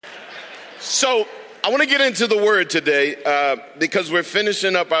So I want to get into the word today because we're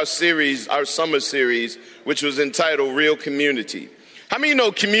finishing up our series, our summer series, which was entitled Real Community. How many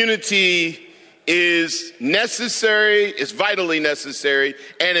know community is necessary, it's vitally necessary,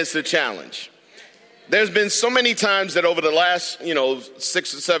 and it's a challenge? There's been so many times that over the last,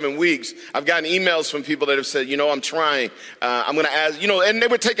 6 or 7 weeks, I've gotten emails from people that have said, I'm trying, I'm going to ask, and they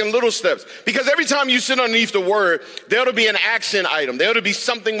were taking little steps. Because every time you sit underneath the word, there ought to be an action item. There ought to be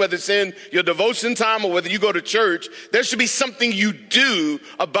something, whether it's in your devotion time or whether you go to church, there should be something you do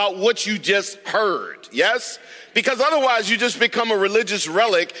about what you just heard. Yes? Because otherwise you just become a religious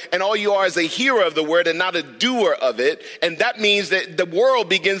relic and all you are is a hearer of the word and not a doer of it. And that means that the world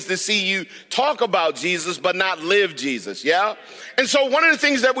begins to see you talk about Jesus but not live Jesus, yeah? And so one of the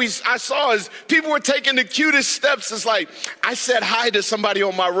things that I saw is people were taking the cutest steps. It's like, I said hi to somebody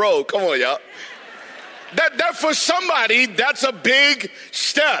on my road. Come on, y'all. That for somebody, that's a big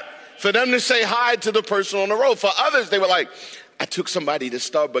step for them to say hi to the person on the road. For others, they were like, I took somebody to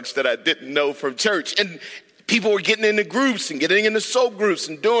Starbucks that I didn't know from church. And people were getting into groups and getting into soap groups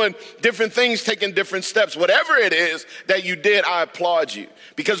and doing different things, taking different steps. Whatever it is that you did, I applaud you.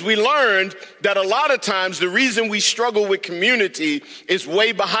 Because we learned that a lot of times the reason we struggle with community is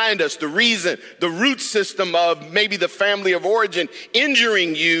way behind us. The root system of maybe the family of origin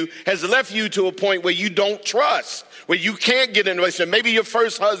injuring you has left you to a point where you don't trust, where you can't get in a relationship. Maybe your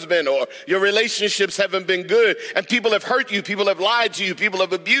first husband or your relationships haven't been good and people have hurt you, people have lied to you, people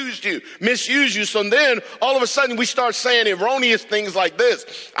have abused you, misused you. So then all of a sudden we start saying erroneous things like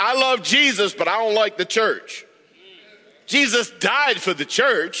this. I love Jesus, but I don't like the church. Jesus died for the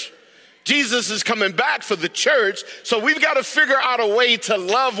church. Jesus is coming back for the church. So we've got to figure out a way to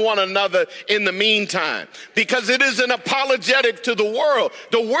love one another in the meantime, because it is an apologetic to the world.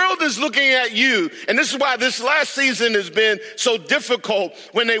 The world is looking at you. And this is why this last season has been so difficult,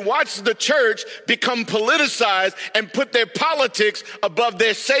 when they watch the church become politicized and put their politics above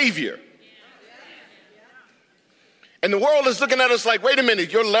their Savior. And the world is looking at us like, wait a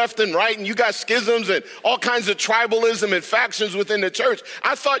minute, you're left and right and you got schisms and all kinds of tribalism and factions within the church.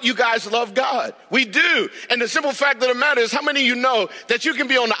 I thought you guys love God. We do. And the simple fact of the matter is, how many of you know that you can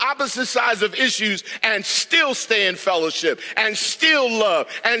be on the opposite sides of issues and still stay in fellowship and still love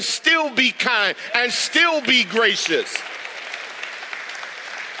and still be kind and still be gracious?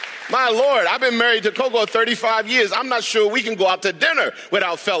 My Lord, I've been married to Coco 35 years. I'm not sure we can go out to dinner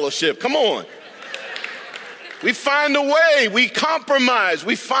without fellowship. Come on. We find a way, we compromise,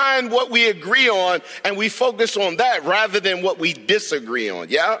 we find what we agree on, and we focus on that rather than what we disagree on,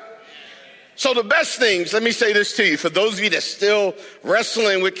 yeah? So the best things, let me say this to you, for those of you that's still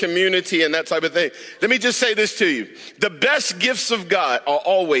wrestling with community and that type of thing, let me just say this to you. The best gifts of God are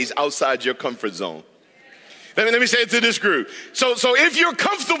always outside your comfort zone. Let me say it to this group. So if you're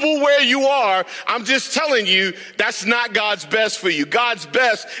comfortable where you are, I'm just telling you, that's not God's best for you. God's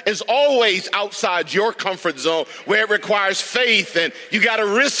best is always outside your comfort zone, where it requires faith and you got to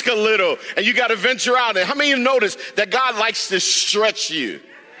risk a little and you got to venture out. And how many of you notice that God likes to stretch you?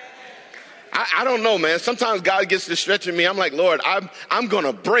 I don't know, man. Sometimes God gets to stretching me. I'm like, Lord, I'm going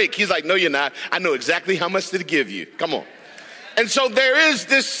to break. He's like, no, you're not. I know exactly how much to give you. Come on. And so there is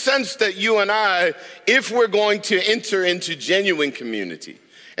this sense that you and I, if we're going to enter into genuine community,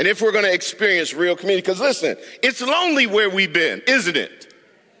 and if we're going to experience real community, because listen, it's lonely where we've been, isn't it?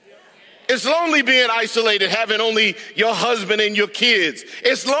 It's lonely being isolated, having only your husband and your kids.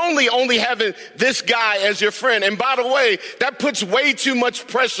 It's lonely only having this guy as your friend. And by the way, that puts way too much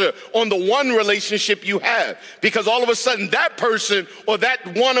pressure on the one relationship you have, because all of a sudden that person or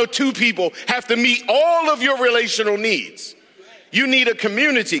that one or two people have to meet all of your relational needs. You need a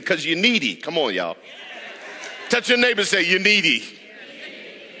community because you're needy. Come on, y'all. Touch your neighbor and say, you're needy.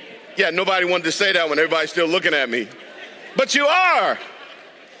 Yeah, nobody wanted to say that when everybody's still looking at me. But you are.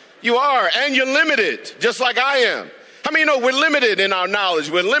 You are, and you're limited, just like I am. How many know we're limited in our knowledge?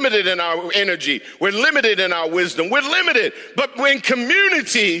 We're limited in our energy. We're limited in our wisdom. We're limited. But in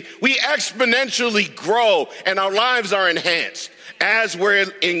community, we exponentially grow and our lives are enhanced as we're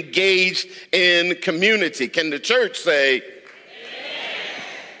engaged in community. Can the church say?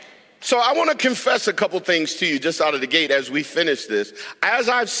 So I want to confess a couple things to you just out of the gate as we finish this. As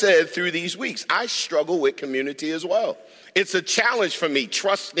I've said through these weeks, I struggle with community as well. It's a challenge for me,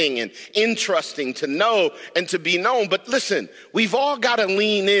 trusting and entrusting, to know and to be known. But listen, we've all got to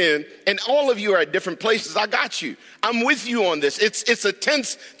lean in, and all of you are at different places. I got you. I'm with you on this. It's a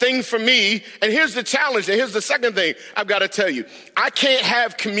tense thing for me. And here's the challenge, and here's the second thing I've got to tell you. I can't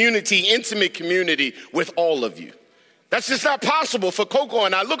have community, intimate community, with all of you. That's just not possible for Coco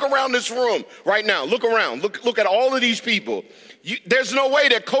and I. Look around this room right now. Look around. Look at all of these people. There's no way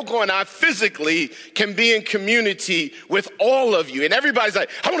that Coco and I physically can be in community with all of you. And everybody's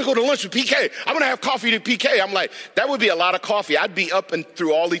like, I want to go to lunch with PK. I want to have coffee with PK. I'm like, that would be a lot of coffee. I'd be up and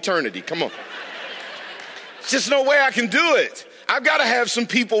through all eternity. Come on. There's just no way I can do it. I've got to have some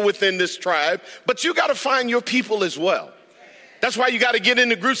people within this tribe, but you got to find your people as well. That's why you got to get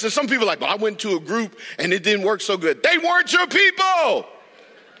into groups. And some people are like, well, I went to a group and it didn't work so good. They weren't your people.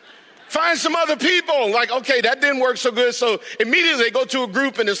 Find some other people. Like, okay, that didn't work so good. So immediately they go to a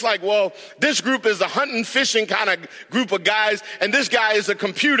group and it's like, well, this group is a hunting, fishing kind of group of guys. And this guy is a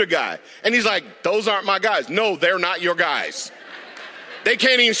computer guy. And he's like, those aren't my guys. No, they're not your guys. They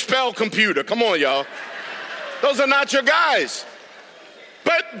can't even spell computer. Come on, y'all. Those are not your guys.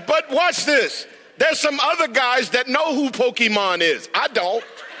 But watch this. There's some other guys that know who Pokemon is. I don't.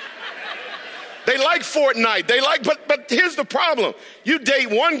 They like Fortnite. But here's the problem. You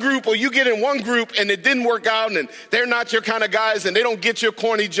date one group or you get in one group and it didn't work out and they're not your kind of guys and they don't get your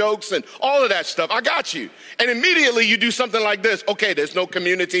corny jokes and all of that stuff. I got you. And immediately you do something like this. Okay, there's no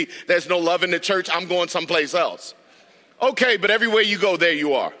community. There's no love in the church. I'm going someplace else. Okay, but everywhere you go, there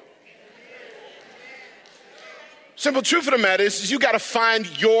you are. Simple truth of the matter is you got to find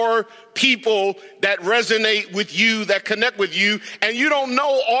your people that resonate with you, that connect with you, and you don't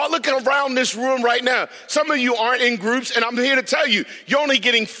know all. Looking around this room right now, some of you aren't in groups, and I'm here to tell you, you're only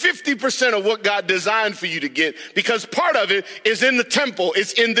getting 50% of what God designed for you to get, because part of it is in the temple,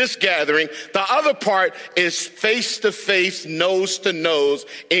 it's in this gathering. The other part is face to face, nose to nose,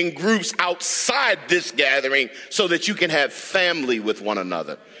 in groups outside this gathering, so that you can have family with one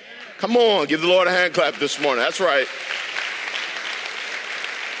another. Come on, give the Lord a hand clap this morning. That's right.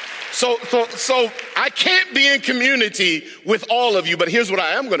 So I can't be in community with all of you, but here's what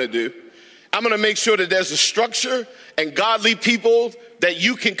I am going to do. I'm going to make sure that there's a structure and godly people that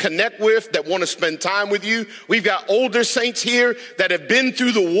you can connect with, that want to spend time with you. We've got older saints here that have been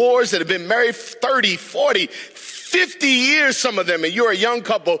through the wars, that have been married 30, 40, 50 years, some of them, and you're a young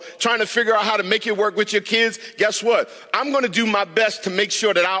couple trying to figure out how to make it work with your kids. Guess what? I'm going to do my best to make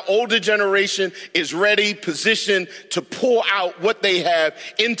sure that our older generation is ready, positioned to pour out what they have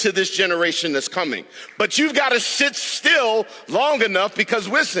into this generation that's coming. But you've got to sit still long enough, because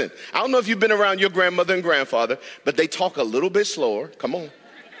listen, I don't know if you've been around your grandmother and grandfather, but they talk a little bit slower. Come on.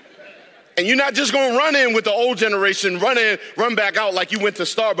 And you're not just going to run in with the old generation, run in, run back out like you went to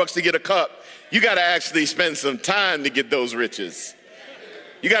Starbucks to get a cup. You got to actually spend some time to get those riches.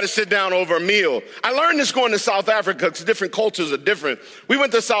 You got to sit down over a meal. I learned this going to South Africa, because different cultures are different. We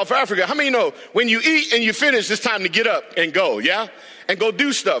went to South Africa. How many know when you eat and you finish, it's time to get up and go, yeah? And go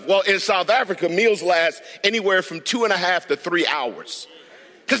do stuff. Well, in South Africa, meals last anywhere from 2.5 to 3 hours,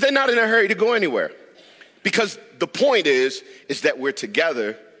 because they're not in a hurry to go anywhere. Because the point is that we're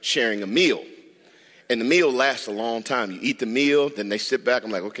together sharing a meal. And the meal lasts a long time. You eat the meal, then they sit back.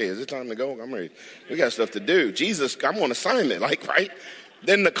 I'm like, okay, is it time to go? I'm ready. We got stuff to do. Jesus, I'm on assignment, like, right?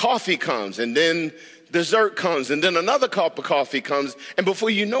 Then the coffee comes, and then dessert comes, and then another cup of coffee comes. And before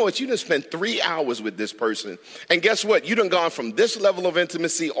you know it, you done spent 3 hours with this person. And guess what? You done gone from this level of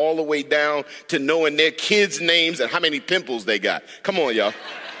intimacy all the way down to knowing their kids' names and how many pimples they got. Come on, y'all.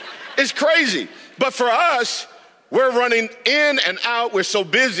 It's crazy. But for us, we're running in and out. We're so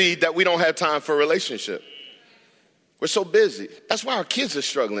busy that we don't have time for a relationship. We're so busy. That's why our kids are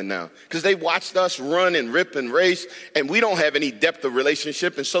struggling now, because they watched us run and rip and race, and we don't have any depth of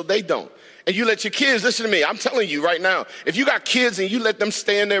relationship, and so they don't. And you let your kids, listen to me, I'm telling you right now, if you got kids and you let them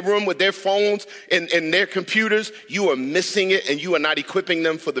stay in their room with their phones and their computers, you are missing it, and you are not equipping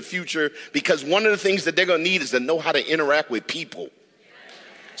them for the future, because one of the things that they're going to need is to know how to interact with people.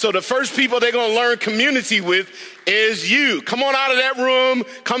 So the first people they're going to learn community with is you. Come on out of that room.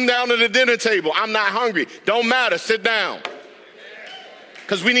 Come down to the dinner table. I'm not hungry. Don't matter. Sit down.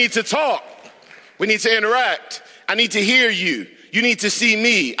 Because we need to talk. We need to interact. I need to hear you. You need to see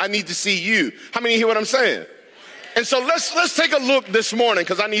me. I need to see you. How many hear what I'm saying? And so let's take a look this morning,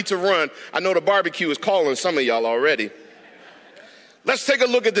 because I need to run. I know the barbecue is calling some of y'all already. Let's take a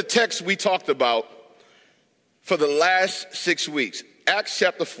look at the text we talked about for the last 6 weeks. Acts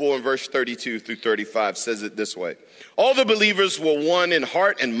chapter 4 and verse 32 through 35 says it this way. All the believers were one in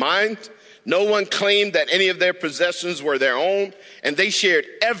heart and mind. No one claimed that any of their possessions were their own, and they shared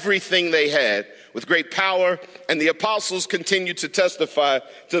everything they had with great power. And the apostles continued to testify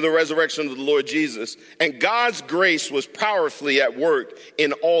to the resurrection of the Lord Jesus. And God's grace was powerfully at work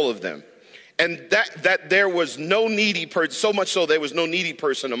in all of them. And that there was no needy person, so much so there was no needy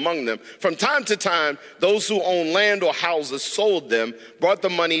person among them. From time to time, those who owned land or houses sold them, brought the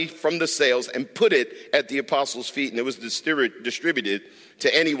money from the sales, and put it at the apostles' feet, and it was distributed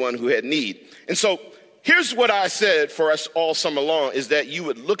to anyone who had need. And so here's what I said for us all summer long is that you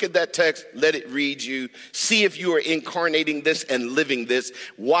would look at that text, let it read you, see if you are incarnating this and living this,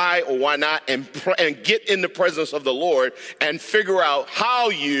 why or why not, and get in the presence of the Lord and figure out how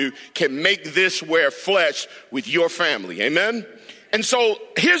you can make this wear flesh with your family. Amen? And so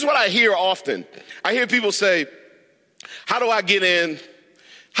here's what I hear often. I hear people say, how do I get in?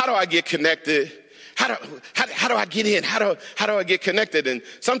 How do I get connected? How do I get in? How do I get connected? And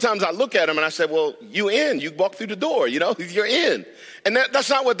sometimes I look at them and I say, well, you walk through the door, you're in. And that's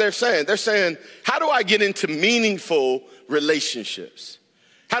not what they're saying. They're saying, how do I get into meaningful relationships?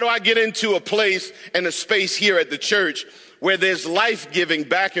 How do I get into a place and a space here at the church where there's life-giving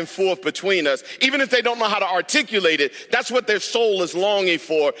back and forth between us? Even if they don't know how to articulate it, that's what their soul is longing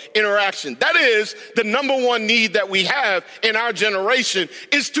for, interaction. That is the number one need that we have in our generation,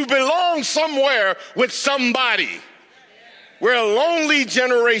 is to belong somewhere with somebody. We're a lonely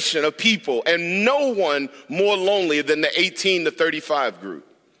generation of people, and no one more lonely than the 18 to 35 group.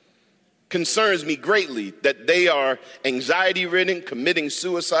 Concerns me greatly that they are anxiety-ridden, committing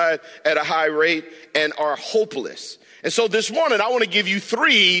suicide at a high rate, and are hopeless. And so this morning, I want to give you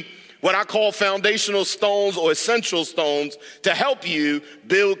 3 what I call foundational stones or essential stones to help you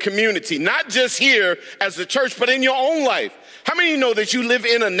build community, not just here as a church, but in your own life. How many of you know that you live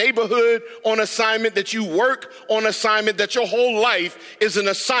in a neighborhood on assignment, that you work on assignment, that your whole life is an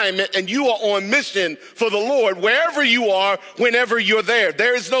assignment and you are on mission for the Lord wherever you are, whenever you're there?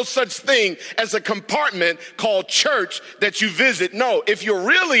 There is no such thing as a compartment called church that you visit. No, if you're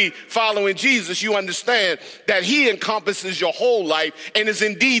really following Jesus, you understand that he encompasses your whole life and is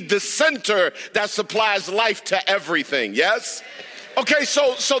indeed the center that supplies life to everything. Yes? Okay,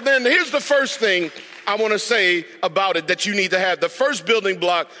 so then here's the first thing I want to say about it that you need to have. The first building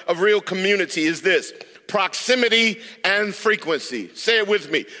block of real community is this: proximity and frequency. Say it with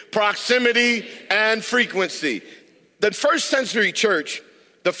me: proximity and frequency. The first century church,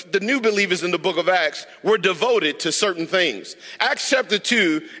 the new believers in the book of Acts, were devoted to certain things. Acts chapter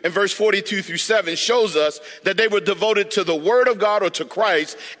 2 and verse 42 through 7 shows us that they were devoted to the word of God, or to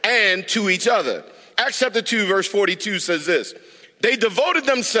Christ, and to each other. Acts chapter 2 verse 42 says this: they devoted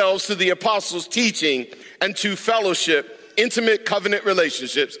themselves to the apostles' teaching and to fellowship, intimate covenant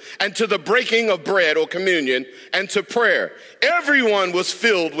relationships, and to the breaking of bread or communion, and to prayer. Everyone was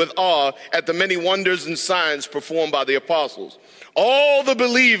filled with awe at the many wonders and signs performed by the apostles. All the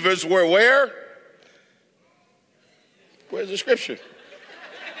believers were where? Where's the scripture?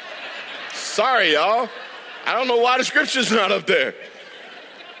 Sorry, y'all. I don't know why the scripture's not up there.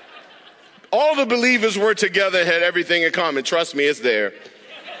 All the believers were together, had everything in common. Trust me, it's there.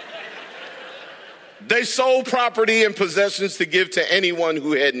 They sold property and possessions to give to anyone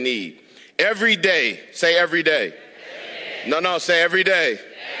who had need. Every day, say every day. No, say every day.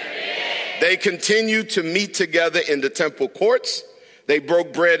 They continued to meet together in the temple courts. They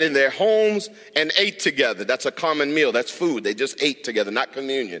broke bread in their homes and ate together. That's a common meal. That's food. They just ate together, not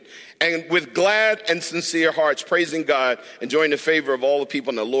communion. And with glad and sincere hearts, praising God, enjoying the favor of all the people,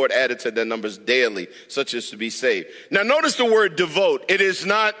 and the Lord added to their numbers daily, such as to be saved. Now notice the word devote. It is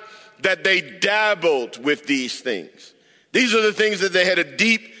not that they dabbled with these things. These are the things that they had a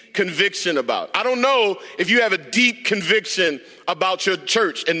deep conviction about. I don't know if you have a deep conviction about your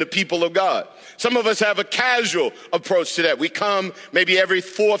church and the people of God. Some of us have a casual approach to that. We come maybe every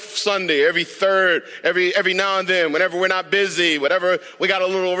 4th Sunday, every 3rd, every now and then, whenever we're not busy, whatever, we got a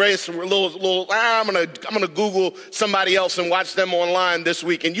little race, I'm gonna Google somebody else and watch them online this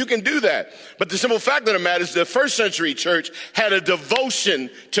week. And you can do that. But the simple fact of the matter is the first century church had a devotion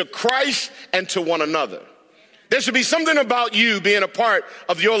to Christ and to one another. There should be something about you being a part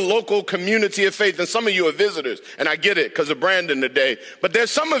of your local community of faith. And some of you are visitors, and I get it because of Brandon today. But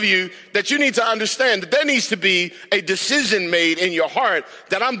there's some of you that you need to understand that there needs to be a decision made in your heart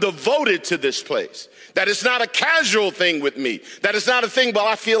that I'm devoted to this place. That it's not a casual thing with me. That it's not a thing, well,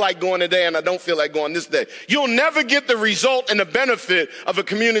 I feel like going today and I don't feel like going this day. You'll never get the result and the benefit of a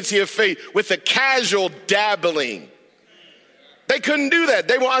community of faith with a casual dabbling. They couldn't do that.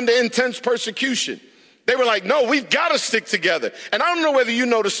 They were under intense persecution. They were like, no, we've got to stick together. And I don't know whether you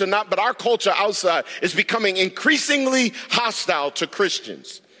notice or not, but our culture outside is becoming increasingly hostile to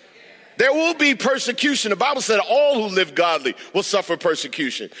Christians. There will be persecution. The Bible said all who live godly will suffer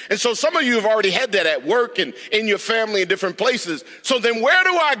persecution. And so some of you have already had that at work and in your family and different places. So then where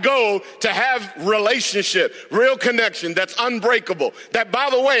do I go to have relationship, real connection that's unbreakable? That, by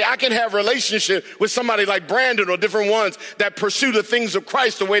the way, I can have relationship with somebody like Brandon or different ones that pursue the things of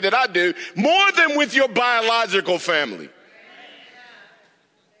Christ the way that I do, more than with your biological family.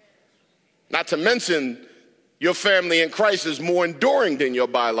 Not to mention your family in Christ is more enduring than your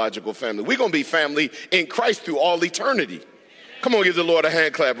biological family. We're going to be family in Christ through all eternity. Come on, give the Lord a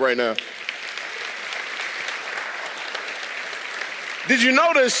hand clap right now. Did you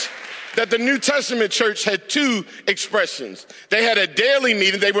notice that the New Testament church had two expressions? They had a daily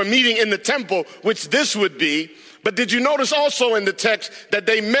meeting. They were meeting in the temple, which this would be. But did you notice also in the text that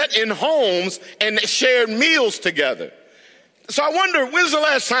they met in homes and shared meals together? So I wonder, when's the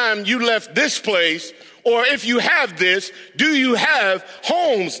last time you left this place? Or if you have this, do you have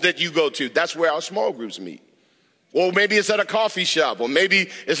homes that you go to? That's where our small groups meet. Or maybe it's at a coffee shop. Or maybe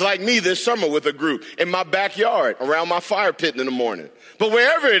it's like me this summer with a group in my backyard around my fire pit in the morning. But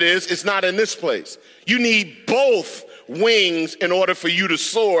wherever it is, it's not in this place. You need both wings in order for you to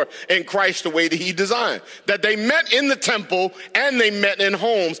soar in Christ the way that he designed. That they met in the temple and they met in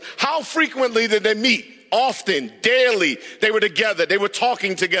homes. How frequently did they meet? Often, daily, they were together. They were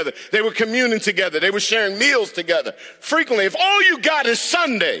talking together. They were communing together. They were sharing meals together. Frequently, if all you got is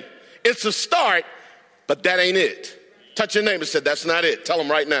Sunday, it's a start, but that ain't it. Touch your neighbor and say, that's not it. Tell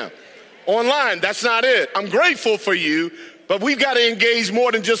them right now. Online, that's not it. I'm grateful for you, but we've got to engage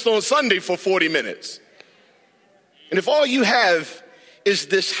more than just on Sunday for 40 minutes. And if all you have is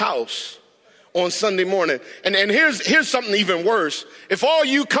this house on Sunday morning, and here's something even worse. If all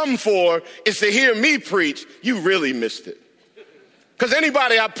you come for is to hear me preach, you really missed it. Because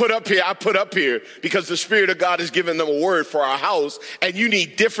anybody I put up here because the Spirit of God has given them a word for our house, and you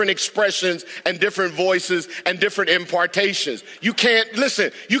need different expressions and different voices and different impartations. You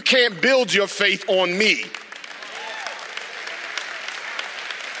can't build your faith on me.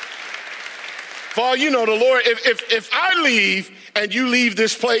 For all you know, the Lord, if I leave and you leave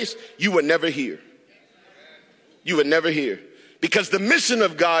this place, you would never hear. You would never hear. Because the mission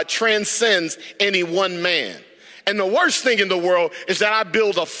of God transcends any one man. And the worst thing in the world is that I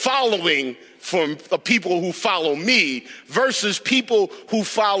build a following from the people who follow me versus people who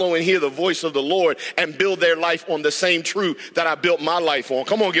follow and hear the voice of the Lord and build their life on the same truth that I built my life on.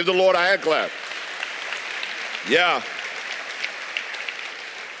 Come on, give the Lord a hand clap. Yeah.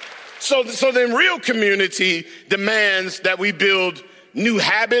 So then real community demands that we build new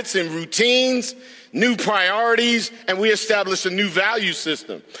habits and routines, new priorities, and we establish a new value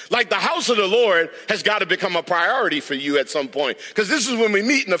system. Like the house of the Lord has got to become a priority for you at some point. Because this is when we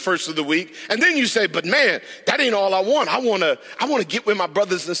meet in the first of the week. And then you say, but man, that ain't all I want. I want to get with my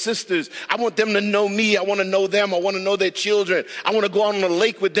brothers and sisters. I want them to know me. I want to know them. I want to know their children. I want to go out on the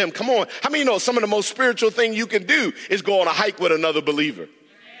lake with them. Come on. How many know some of the most spiritual thing you can do is go on a hike with another believer?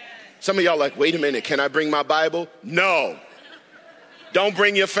 Some of y'all like, wait a minute, can I bring my Bible? No. Don't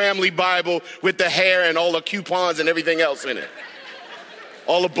bring your family Bible with the hair and all the coupons and everything else in it.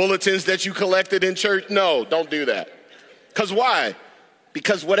 All the bulletins that you collected in church. No, don't do that. Because why?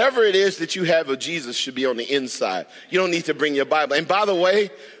 Because whatever it is that you have of Jesus should be on the inside. You don't need to bring your Bible. And by the way,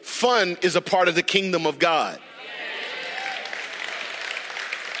 fun is a part of the kingdom of God.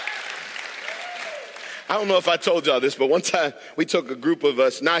 I don't know if I told y'all this, but one time we took a group of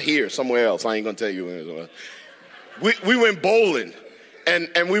us, not here, somewhere else. I ain't going to tell you where it was. We went bowling.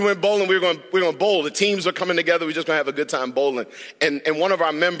 And we went bowling. We were going to bowl. The teams are coming together. We're just going to have a good time bowling. And one of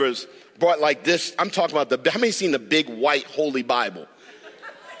our members brought like this. I'm talking about how many seen the big white Holy Bible?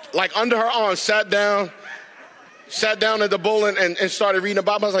 Like under her arm, sat down at the bowling and started reading the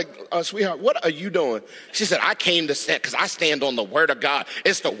Bible. I was like, sweetheart, what are you doing? She said, I came to stand because I stand on the word of God.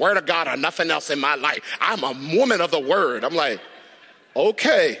 It's the word of God or nothing else in my life. I'm a woman of the word. I'm like,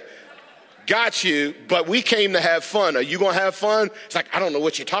 okay. Got you, but we came to have fun. Are you going to have fun? It's like, I don't know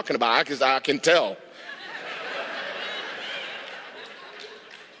what you're talking about because I can tell.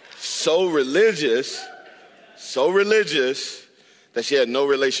 So religious that she had no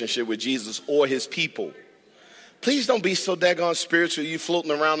relationship with Jesus or his people. Please don't be so daggone spiritual. You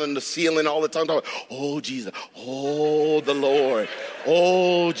floating around in the ceiling all the time talking, oh, Jesus, oh, the Lord,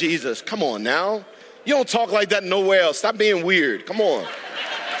 oh, Jesus. Come on now. You don't talk like that nowhere else. Stop being weird. Come on.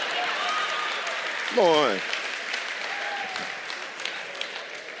 Come on.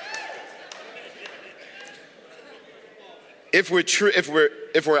 If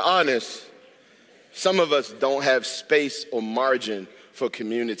we're honest, some of us don't have space or margin for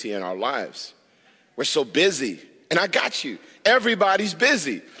community in our lives. We're so busy. And I got you. Everybody's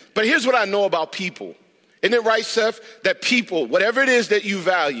busy. But here's what I know about people. Isn't it right, Seth? That people, whatever it is that you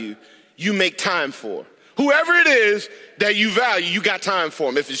value, you make time for. Whoever it is that you value, you got time for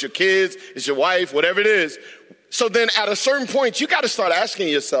them. If it's your kids, it's your wife, whatever it is. So then at a certain point, you got to start asking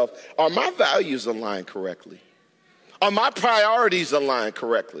yourself, are my values aligned correctly? Are my priorities aligned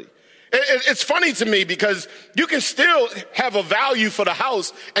correctly? It's funny to me because you can still have a value for the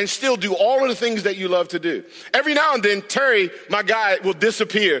house and still do all of the things that you love to do. Every now and then, Terry, my guy, will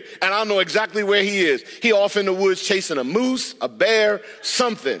disappear, and I know exactly where he is. He off in the woods chasing a moose, a bear,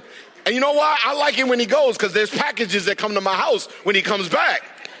 something. And you know why? I like it when he goes because there's packages that come to my house when he comes back.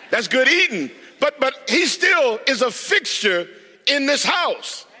 That's good eating. But he still is a fixture in this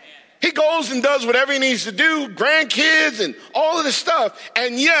house. He goes and does whatever he needs to do, grandkids and all of this stuff.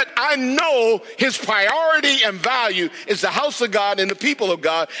 And yet I know his priority and value is the house of God and the people of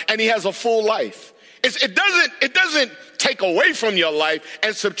God, and he has a full life. It doesn't take away from your life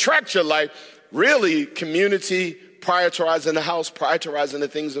and subtract your life. Really, community, prioritizing the house, prioritizing the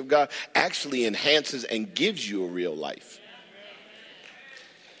things of God actually enhances and gives you a real life.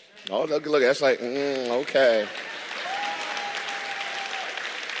 Oh, look, that's like, okay.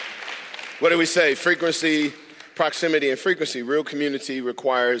 What do we say? Frequency, proximity, and frequency. Real community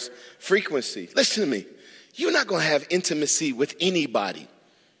requires frequency. Listen to me. You're not going to have intimacy with anybody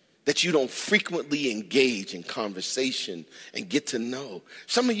that you don't frequently engage in conversation and get to know.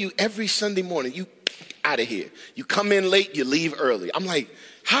 Some of you, every Sunday morning, you out of here. You come in late, you leave early. I'm like,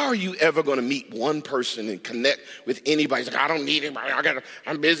 how are you ever going to meet one person and connect with anybody? He's like, I don't need anybody.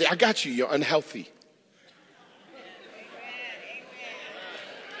 I'm busy. I got you. You're unhealthy.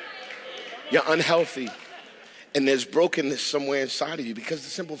 You're unhealthy. And there's brokenness somewhere inside of you because the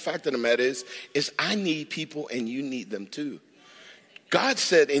simple fact of the matter is I need people and you need them too. God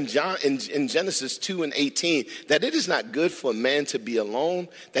said in Genesis 2:18 that it is not good for a man to be alone,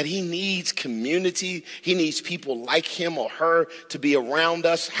 that he needs community. He needs people like him or her to be around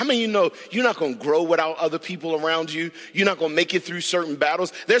us. How many of you know you're not going to grow without other people around you? You're not going to make it through certain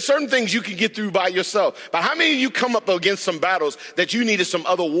battles. There's certain things you can get through by yourself. But how many of you come up against some battles that you needed some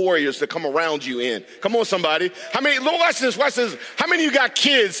other warriors to come around you in? Come on, somebody. Watch this. How many of you got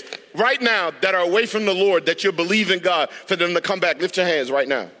kids right now that are away from the Lord that you're believing God for them to come back? Lift your hands right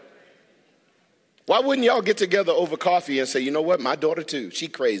now. Why wouldn't y'all get together over coffee and say, you know what, my daughter too, she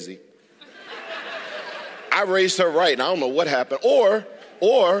crazy. I raised her right and I don't know what happened. Or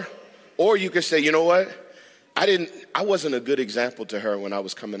you could say, you know what, I wasn't a good example to her when I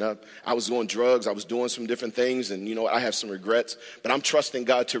was coming up. I was doing drugs. I was doing some different things. And, you know, I have some regrets. But I'm trusting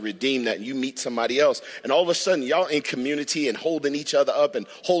God to redeem that. And you meet somebody else. And all of a sudden, y'all in community and holding each other up and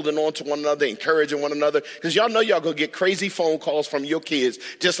holding on to one another, encouraging one another. Because y'all know y'all going to get crazy phone calls from your kids.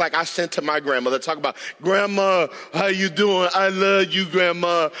 Just like I sent to my grandmother. Talk about, Grandma, how you doing? I love you,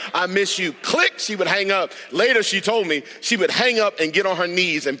 Grandma. I miss you. Click, she would hang up. Later, she told me she would hang up and get on her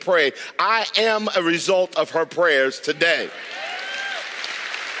knees and pray. I am a result of her prayers today.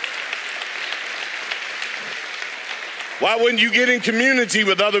 Why wouldn't you get in community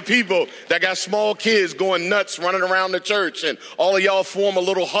with other people that got small kids going nuts, running around the church, and all of y'all form a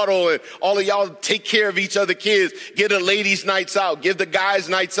little huddle and all of y'all take care of each other kids, give the ladies' nights out, give the guys'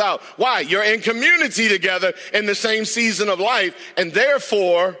 nights out. Why? You're in community together in the same season of life, and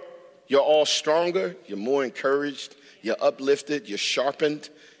therefore you're all stronger, you're more encouraged, you're uplifted, you're sharpened.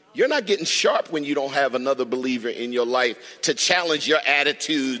 You're not getting sharp when you don't have another believer in your life to challenge your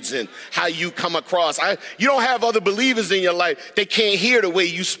attitudes and how you come across. You don't have other believers in your life. They can't hear the way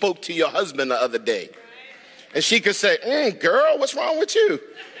you spoke to your husband the other day. And she could say, girl, what's wrong with you?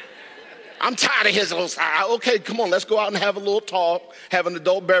 I'm tired of his little side. Okay, come on, let's go out and have a little talk, have an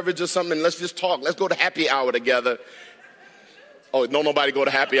adult beverage or something, and let's just talk. Let's go to happy hour together. Oh, no, nobody go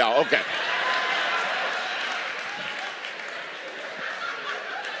to happy hour. Okay.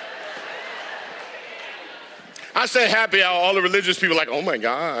 I said happy hour, all the religious people are like, oh my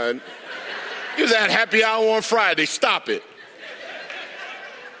God. You was at happy hour on Friday, stop it.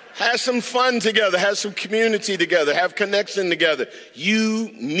 Have some fun together, have some community together, have connection together. You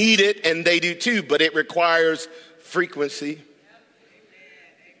need it and they do too, but it requires frequency.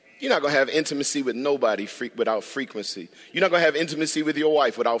 You're not going to have intimacy with nobody without frequency. You're not going to have intimacy with your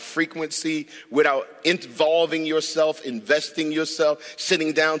wife without frequency, without involving yourself, investing yourself,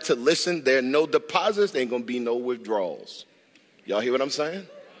 sitting down to listen. There are no deposits. There ain't going to be no withdrawals. Y'all hear what I'm saying?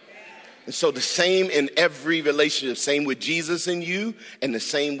 And so the same in every relationship, same with Jesus and you, and the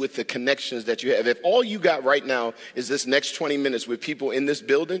same with the connections that you have. If all you got right now is this next 20 minutes with people in this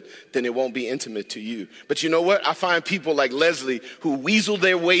building, then it won't be intimate to you. But you know what? I find people like Leslie who weasel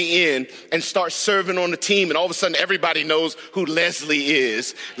their way in and start serving on the team, and all of a sudden everybody knows who Leslie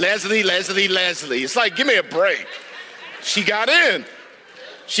is. Leslie. It's like, give me a break. She got in.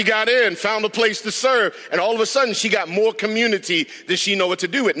 She got in, found a place to serve, and all of a sudden she got more community than she know what to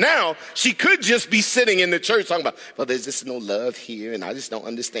do with. Now, she could just be sitting in the church talking about, well, there's just no love here, and I just don't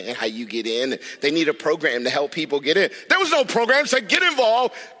understand how you get in. They need a program to help people get in. There was no program. So get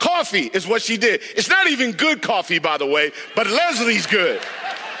involved. Coffee is what she did. It's not even good coffee, by the way, but Leslie's good.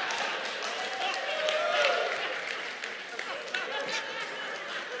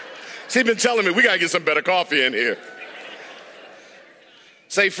 She's been telling me we got to get some better coffee in here.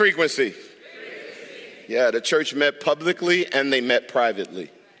 Say frequency. Yeah, the church met publicly and they met privately.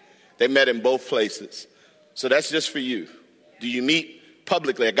 They met in both places. So that's just for you. Do you meet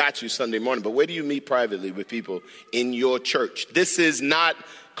publicly? I got you Sunday morning, but where do you meet privately with people in your church? This is not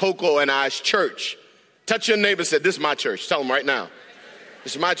Coco and I's church. Touch your neighbor and say, this is my church. Tell them right now.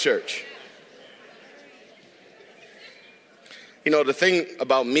 This is my church. You know, the thing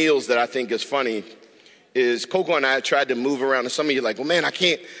about meals that I think is funny is Coco and I tried to move around, and some of you are like, well, man, I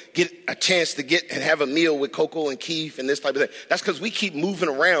can't get a chance to get and have a meal with Coco and Keith and this type of thing. That's because we keep moving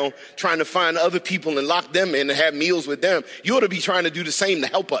around trying to find other people and lock them in and have meals with them. You ought to be trying to do the same to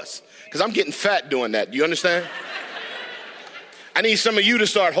help us, because I'm getting fat doing that. Do you understand? I need some of you to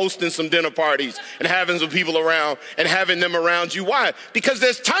start hosting some dinner parties and having some people around and having them around you. Why? Because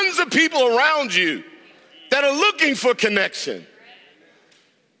there's tons of people around you that are looking for connection.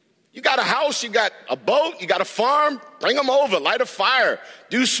 You got a house, you got a boat, you got a farm, bring them over, light a fire,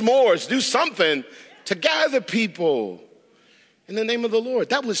 do s'mores, do something to gather people in the name of the Lord.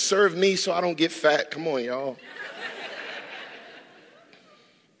 That would serve me so I don't get fat. Come on, y'all.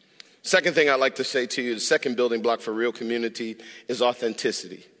 Second thing I'd like to say to you, the second building block for real community is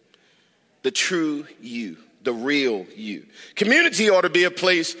authenticity. The true you, the real you. Community ought to be a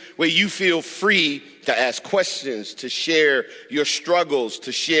place where you feel free to ask questions, to share your struggles,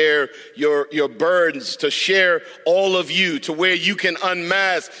 to share your burdens, to share all of you, to where you can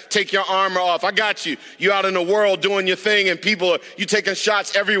unmask, take your armor off. I got you. You're out in the world doing your thing and you taking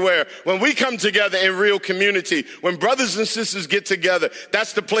shots everywhere. When we come together in real community, when brothers and sisters get together,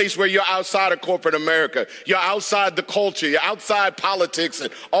 that's the place where you're outside of corporate America. You're outside the culture. You're outside politics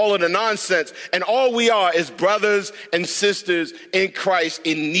and all of the nonsense. And all we are is brothers and sisters in Christ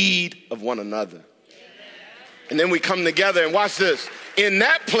in need of one another. And then we come together and watch this. In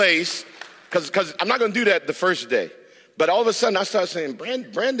that place, because I'm not going to do that the first day. But all of a sudden I start saying,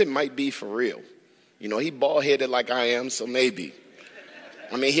 Brandon might be for real. You know, he bald-headed like I am, so maybe.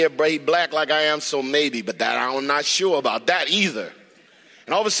 I mean, he black like I am, so maybe. But that I'm not sure about that either.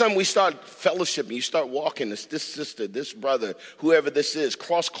 And all of a sudden we start fellowshipping. You start walking, this sister, this brother, whoever this is,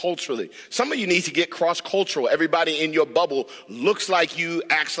 cross-culturally. Some of you need to get cross-cultural. Everybody in your bubble looks like you,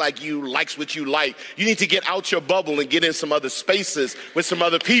 acts like you, likes what you like. You need to get out your bubble and get in some other spaces with some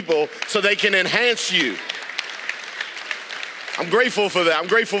other people so they can enhance you. I'm grateful for that. I'm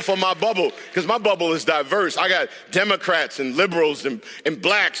grateful for my bubble because my bubble is diverse. I got Democrats and liberals and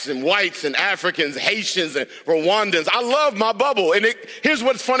blacks and whites and Africans, Haitians and Rwandans. I love my bubble. And here's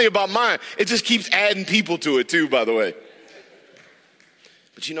what's funny about mine. It just keeps adding people to it too, by the way.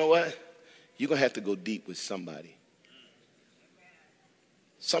 But you know what? You're going to have to go deep with somebody.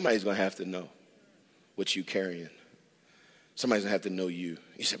 Somebody's going to have to know what you're carrying. Somebody's going to have to know you.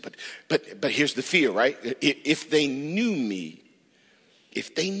 You said, but here's the fear, right? If they knew me,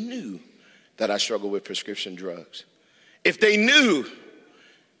 if they knew that I struggle with prescription drugs, if they knew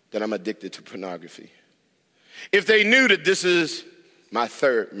that I'm addicted to pornography, if they knew that this is my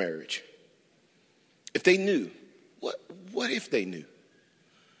third marriage, if they knew, what if they knew?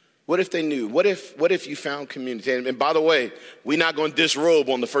 What if they knew? What if you found community? And by the way, we're not going to disrobe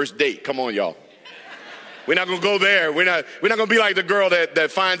on the first date. Come on, y'all. We're not going to go there. We're not going to be like the girl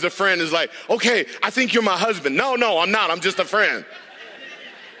that finds a friend and is like, okay, I think you're my husband. No, I'm not. I'm just a friend.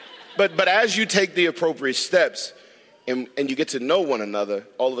 But as you take the appropriate steps and you get to know one another,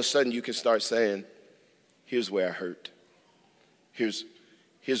 all of a sudden you can start saying, here's where I hurt. Here's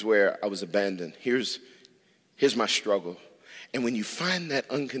where I was abandoned. Here's my struggle. And when you find that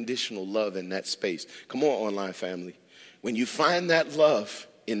unconditional love in that space, come on, online family. When you find that love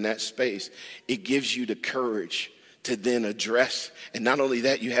in that space, it gives you the courage to then address. And not only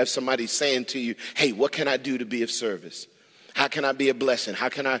that, you have somebody saying to you, hey, what can I do to be of service? How can I be a blessing? How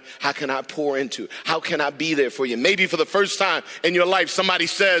can I pour into? How can I be there for you? Maybe for the first time in your life, somebody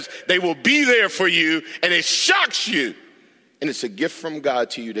says they will be there for you and it shocks you. And it's a gift from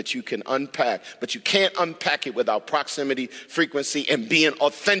God to you that you can unpack, but you can't unpack it without proximity, frequency, and being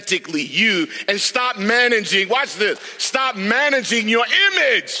authentically you. And stop managing, watch this, stop managing your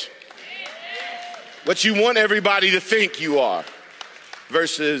image. What you want everybody to think you are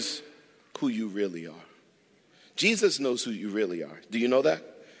versus who you really are. Jesus knows who you really are. Do you know that?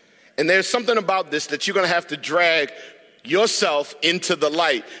 And there's something about this that you're going to have to drag yourself into the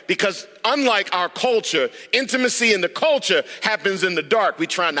light, because unlike our culture, intimacy in the culture happens in the dark. We're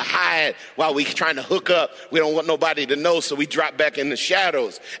trying to hide while we're trying to hook up. We don't want nobody to know, so we drop back in the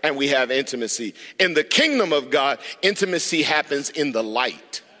shadows and we have intimacy. In the kingdom of God, intimacy happens in the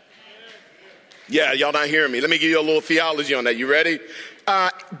light. Yeah, y'all not hearing me. Let me give you a little theology on that. You ready?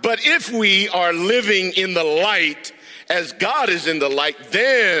 But if we are living in the light as God is in the light,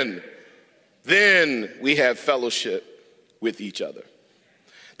 then we have fellowship with each other.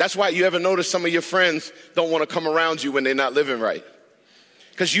 That's why you ever notice some of your friends don't want to come around you when they're not living right,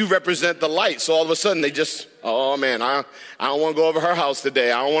 because you represent the light. So all of a sudden they just, oh man, I don't want to go over her house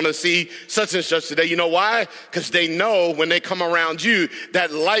today. I don't want to see such and such today. You know why? Because they know when they come around you,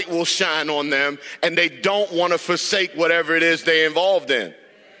 that light will shine on them, and they don't want to forsake whatever it is they're involved in.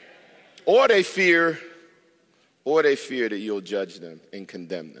 Or they fear that you'll judge them and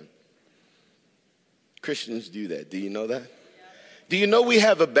condemn them. Christians do that. Do you know that? Do you know we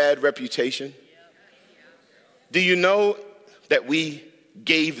have a bad reputation? Do you know that we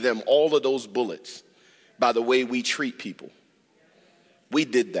gave them all of those bullets by the way we treat people? We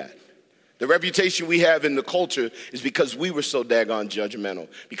did that. The reputation we have in the culture is because we were so daggone judgmental,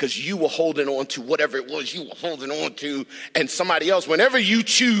 because you were holding on to whatever it was you were holding on to, and somebody else, whenever you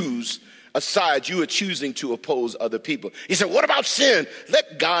choose aside, you are choosing to oppose other people. He said, what about sin?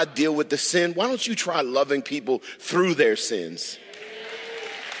 Let God deal with the sin. Why don't you try loving people through their sins?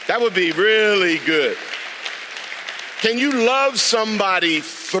 That would be really good. Can you love somebody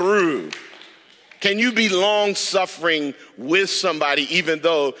through? Can you be long-suffering with somebody even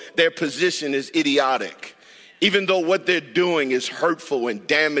though their position is idiotic? Even though what they're doing is hurtful and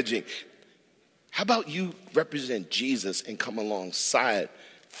damaging? How about you represent Jesus and come alongside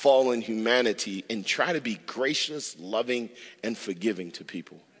fallen humanity and try to be gracious, loving, and forgiving to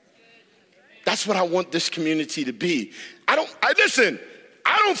people? That's what I want this community to be. I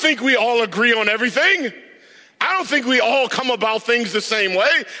don't think we all agree on everything. I don't think we all come about things the same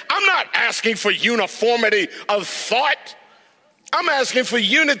way. I'm not asking for uniformity of thought. I'm asking for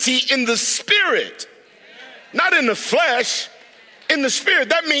unity in the spirit, not in the flesh, in the spirit.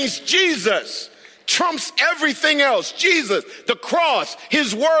 That means Jesus trumps everything else. Jesus, the cross,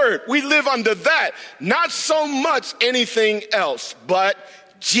 his word, we live under that. Not so much anything else, but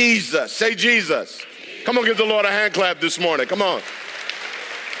Jesus. Say Jesus. Come on, give the Lord a hand clap this morning. Come on.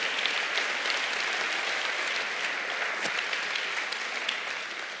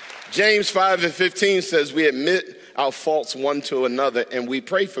 James 5:15 says we admit our faults one to another and we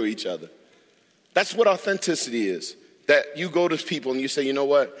pray for each other. That's what authenticity is. That you go to people and you say, you know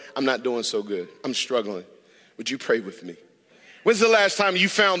what? I'm not doing so good. I'm struggling. Would you pray with me? When's the last time you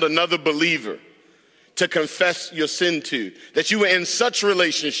found another believer to confess your sin to, that you were in such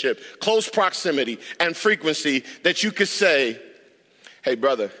relationship, close proximity and frequency that you could say, hey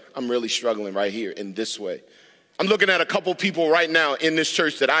brother, I'm really struggling right here in this way. I'm looking at a couple people right now in this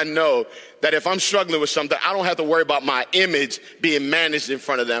church that I know that if I'm struggling with something, I don't have to worry about my image being managed in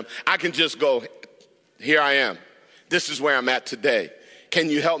front of them. I can just go, here I am. This is where I'm at today. Can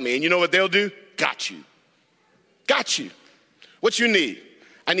you help me? And you know what they'll do? Got you. Got you. What you need?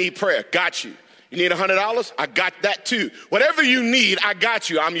 I need prayer. Got you. You need $100? I got that too. Whatever you need, I got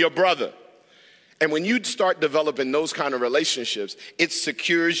you. I'm your brother. And when you start developing those kind of relationships, it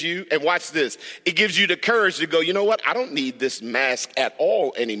secures you. And watch this. It gives you the courage to go, you know what? I don't need this mask at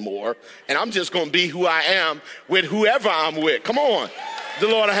all anymore. And I'm just going to be who I am with whoever I'm with. Come on. The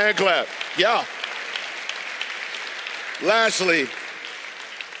Lord a hand clap. Yeah. Lastly,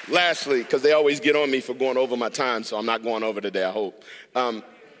 because they always get on me for going over my time, so I'm not going over today, I hope.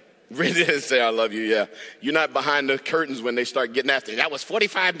 Really say I love you, yeah. You're not behind the curtains when they start getting after you. That was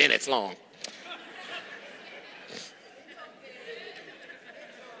 45 minutes long.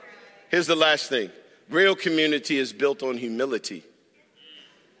 Here's the last thing. Real community is built on humility.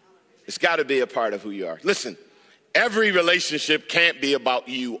 It's got to be a part of who you are. Listen, every relationship can't be about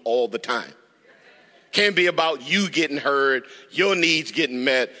you all the time. Can't be about you getting heard, your needs getting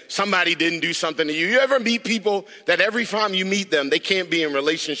met, somebody didn't do something to you. You ever meet people that every time you meet them, they can't be in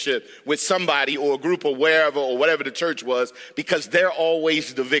relationship with somebody or a group or wherever or whatever the church was because they're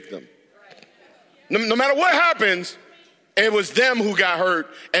always the victim. No matter what happens, it was them who got hurt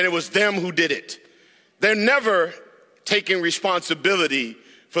and it was them who did it. They're never taking responsibility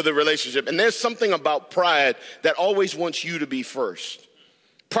for the relationship. And there's something about pride that always wants you to be first.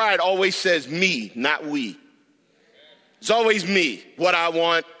 Pride always says me, not we. It's always me, what I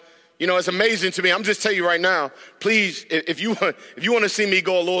want, You know, it's amazing to me. I'm just telling you right now, please, if you want to see me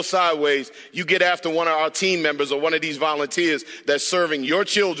go a little sideways, you get after one of our team members or one of these volunteers that's serving your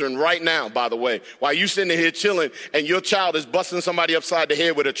children right now, by the way. While you sitting here chilling and your child is busting somebody upside the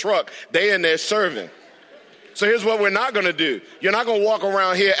head with a truck, they in there serving. So here's what we're not going to do. You're not going to walk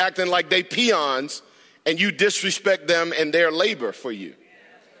around here acting like they peons and you disrespect them and their labor for you.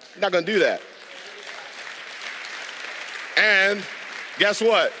 You're not going to do that. And guess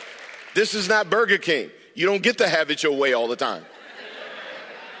what? This is not Burger King. You don't get to have it your way all the time.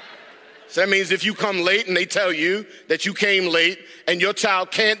 So that means if you come late and they tell you that you came late and your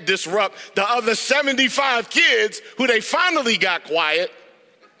child can't disrupt the other 75 kids who they finally got quiet,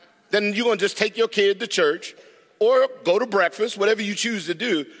 then you're going to just take your kid to church or go to breakfast, whatever you choose to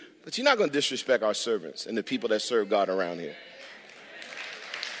do. But you're not going to disrespect our servants and the people that serve God around here.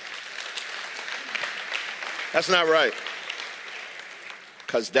 That's not right.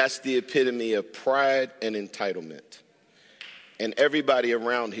 Because that's the epitome of pride and entitlement. And everybody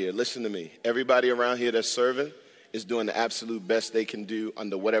around here, listen to me, everybody around here that's serving is doing the absolute best they can do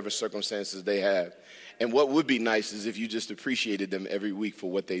under whatever circumstances they have. And what would be nice is if you just appreciated them every week for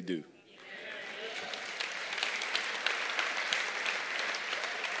what they do.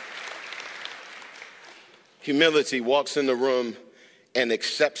 Humility walks in the room and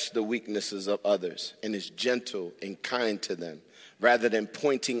accepts the weaknesses of others and is gentle and kind to them, rather than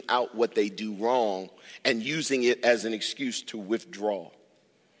pointing out what they do wrong and using it as an excuse to withdraw.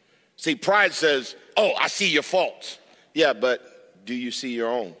 See, pride says, oh, I see your faults. Yeah, but do you see your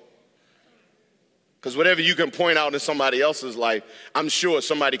own? Because whatever you can point out in somebody else's life, I'm sure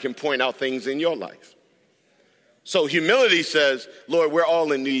somebody can point out things in your life. So humility says, Lord, we're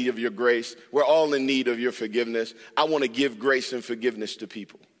all in need of your grace. We're all in need of your forgiveness. I want to give grace and forgiveness to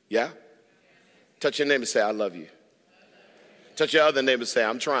people. Yeah? Touch your neighbor and say, I love you. Touch your other neighbor and say,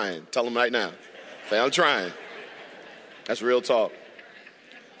 I'm trying. Tell them right now. Say, I'm trying. That's real talk.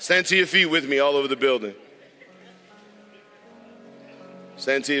 Stand to your feet with me all over the building.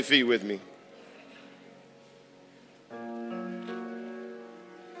 Stand to your feet with me.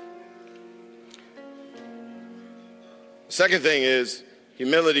 Second thing is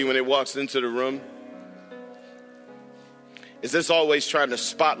humility when it walks into the room. Is this always trying to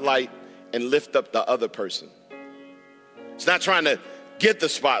spotlight and lift up the other person? It's not trying to get the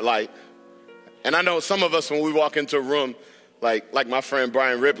spotlight. And I know some of us, when we walk into a room, like my friend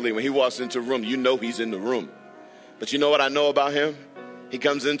Brian Ripley, when he walks into a room, you know he's in the room. But you know what I know about him? He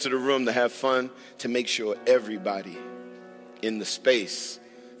comes into the room to have fun, to make sure everybody in the space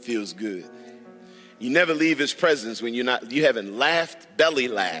feels good. You never leave his presence when you haven't laughed, belly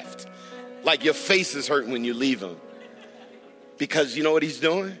laughed. Like your face is hurting when you leave him. Because you know what he's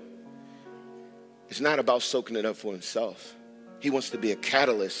doing? It's not about soaking it up for himself. He wants to be a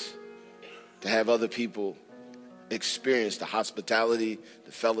catalyst to have other people experience the hospitality,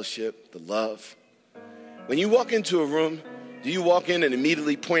 the fellowship, the love. When you walk into a room, do you walk in and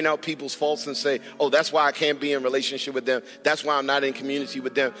immediately point out people's faults and say, oh, that's why I can't be in relationship with them. That's why I'm not in community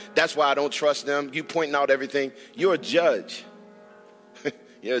with them. That's why I don't trust them. You pointing out everything. You're a judge.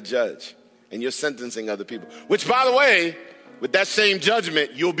 You're a judge. And you're sentencing other people. Which, by the way, with that same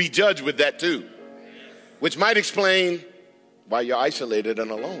judgment, you'll be judged with that too. Which might explain why you're isolated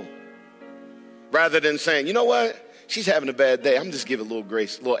and alone. Rather than saying, you know what? She's having a bad day. I'm just giving a little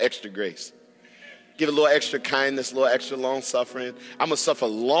grace, a little extra grace. Give a little extra kindness, a little extra long suffering. I'm going to suffer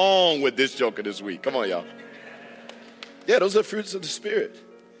long with this joker this week. Come on, y'all. Yeah, those are fruits of the Spirit.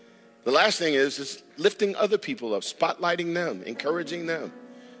 The last thing is lifting other people up, spotlighting them, encouraging them,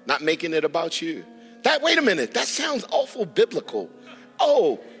 not making it about you. Wait a minute, that sounds awful biblical.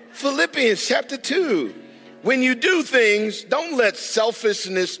 Oh, Philippians chapter 2. When you do things, don't let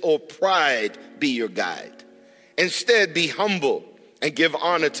selfishness or pride be your guide. Instead, be humble and give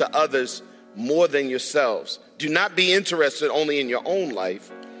honor to others more than yourselves. Do not be interested only in your own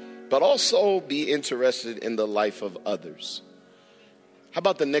life, but also be interested in the life of others. How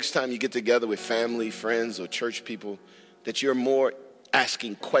about the next time you get together with family, friends, or church people, that you're more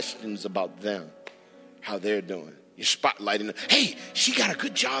asking questions about them, how they're doing. You're spotlighting them. Hey, she got a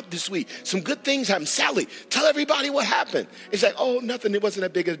good job this week. Some good things happened. Sally, tell everybody what happened. It's like, oh, nothing. It wasn't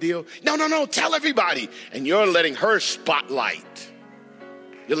that big a deal. No, tell everybody. And you're letting her spotlight.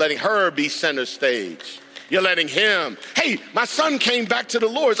 You're letting her be center stage. You're letting him. Hey, my son came back to the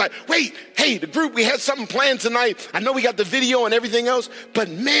Lord. It's like, wait, hey, the group, we had something planned tonight. I know we got the video and everything else, but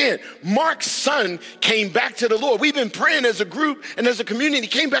man, Mark's son came back to the Lord. We've been praying as a group and as a community. He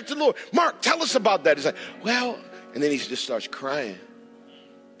came back to the Lord. Mark, tell us about that. It's like, well, and then he just starts crying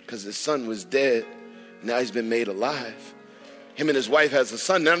because his son was dead. Now he's been made alive. Him and his wife has a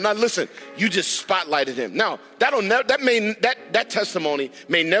son. Now listen, you just spotlighted him. Now, that testimony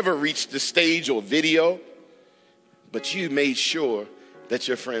may never reach the stage or video, but you made sure that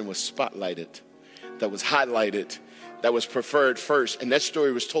your friend was spotlighted, that was highlighted, that was preferred first. And that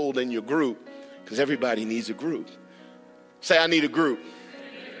story was told in your group, because everybody needs a group. Say, I need a group.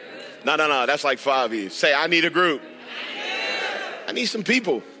 No, that's like 5 years. Say, I need a group. I need some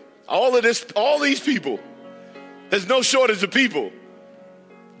people. All these people. There's no shortage of people.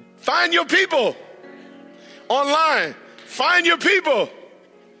 Find your people. Online, find your people.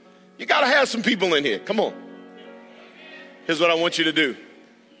 You got to have some people in here. Come on. Here's what I want you to do.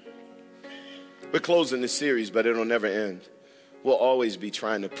 We're closing this series, but it'll never end. We'll always be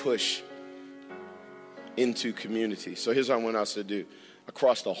trying to push into community. So here's what I want us to do.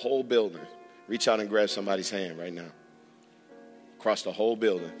 Across the whole building, reach out and grab somebody's hand right now. Across the whole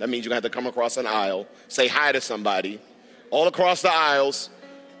building. That means you're going to have to come across an aisle, say hi to somebody, all across the aisles.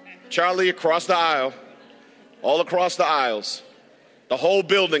 Charlie, across the aisle, all across the aisles. The whole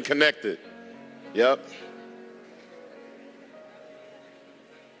building connected. Yep.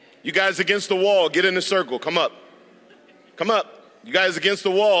 You guys against the wall, get in the circle. Come up. Come up. You guys against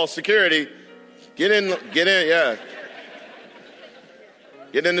the wall, security. Get in, yeah.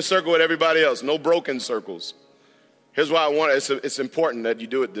 Get in the circle with everybody else. No broken circles. Here's why I want it's important that you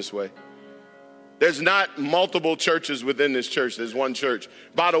do it this way. There's not multiple churches within this church. There's one church.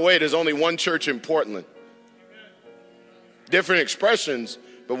 By the way, there's only one church in Portland. Different expressions,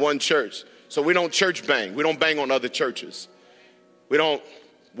 but one church. So we don't church bang. We don't bang on other churches. We don't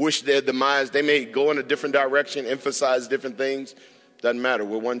wish their demise. They may go in a different direction, emphasize different things. Doesn't matter.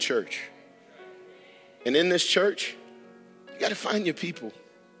 We're one church. And in this church, you got to find your people.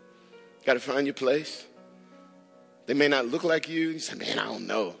 You got to find your place. They may not look like you. You say, man, I don't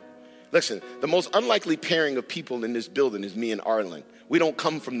know. Listen, the most unlikely pairing of people in this building is me and Arlen. We don't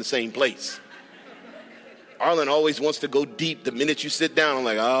come from the same place. Arlen always wants to go deep. The minute you sit down, I'm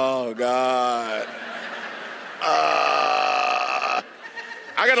like, oh, God.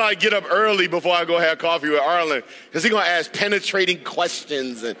 I got to get up early before I go have coffee with Arlen because he's going to ask penetrating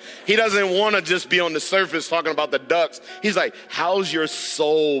questions. And he doesn't want to just be on the surface talking about the ducks. He's like, how's your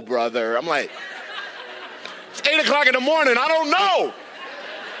soul, brother? I'm like, it's 8 o'clock in the morning. I don't know.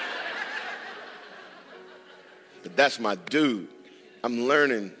 But that's my dude. I'm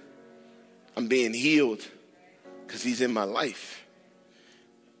learning. I'm being healed because he's in my life.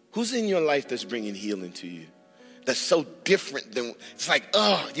 Who's in your life that's bringing healing to you? That's so different than, it's like,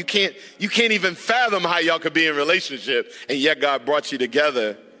 oh, you can't even fathom how y'all could be in a relationship, and yet God brought you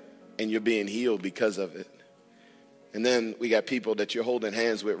together and you're being healed because of it. And then we got people that you're holding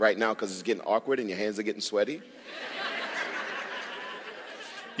hands with right now because it's getting awkward and your hands are getting sweaty.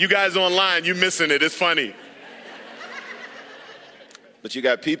 You guys online, you missing it. It's funny. But you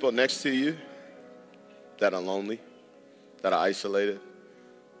got people next to you that are lonely, that are isolated.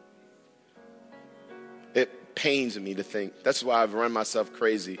 It pains me to think. That's why I've run myself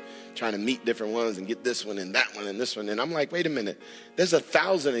crazy trying to meet different ones and get this one and that one and this one. And I'm like, wait a minute. There's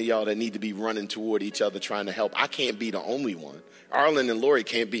 1,000 of y'all that need to be running toward each other trying to help. I can't be the only one. Arlen and Lori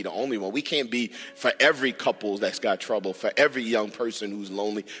can't be the only one. We can't be for every couple that's got trouble, for every young person who's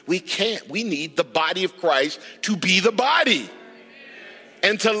lonely. We can't. We need the body of Christ to be the body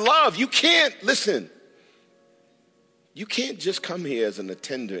and to love. You can't, listen, you can't just come here as an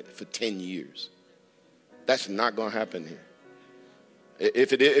attendant for 10 years. That's not going to happen here.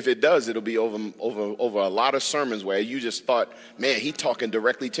 If it does, it'll be over a lot of sermons where you just thought, man, he talking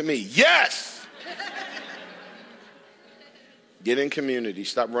directly to me. Yes! Get in community.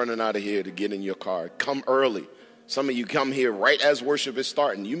 Stop running out of here to get in your car. Come early. Some of you come here right as worship is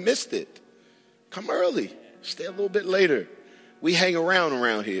starting. You missed it. Come early. Stay a little bit later. We hang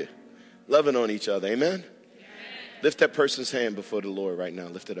around here, loving on each other. Amen? Lift that person's hand before the Lord right now.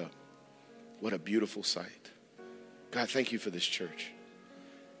 Lift it up. What a beautiful sight. God, thank you for this church.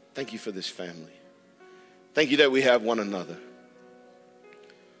 Thank you for this family. Thank you that we have one another.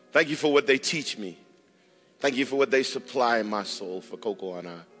 Thank you for what they teach me. Thank you for what they supply in my soul for Coco and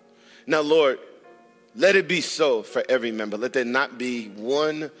I. Now, Lord, let it be so for every member. Let there not be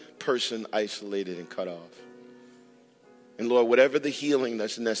one person isolated and cut off. And Lord, whatever the healing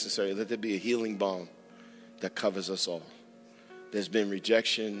that's necessary, let there be a healing balm that covers us all. There's been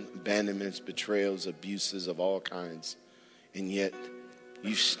rejection, abandonments, betrayals, abuses of all kinds. And yet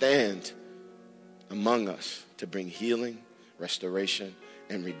you stand among us to bring healing, restoration,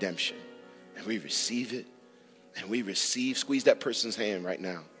 and redemption. And we receive it. And we receive, squeeze that person's hand right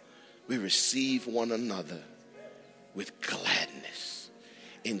now. We receive one another with gladness.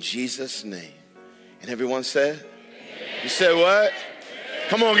 In Jesus' name. And everyone said? You said what?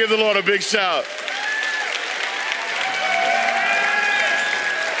 Come on, give the Lord a big shout.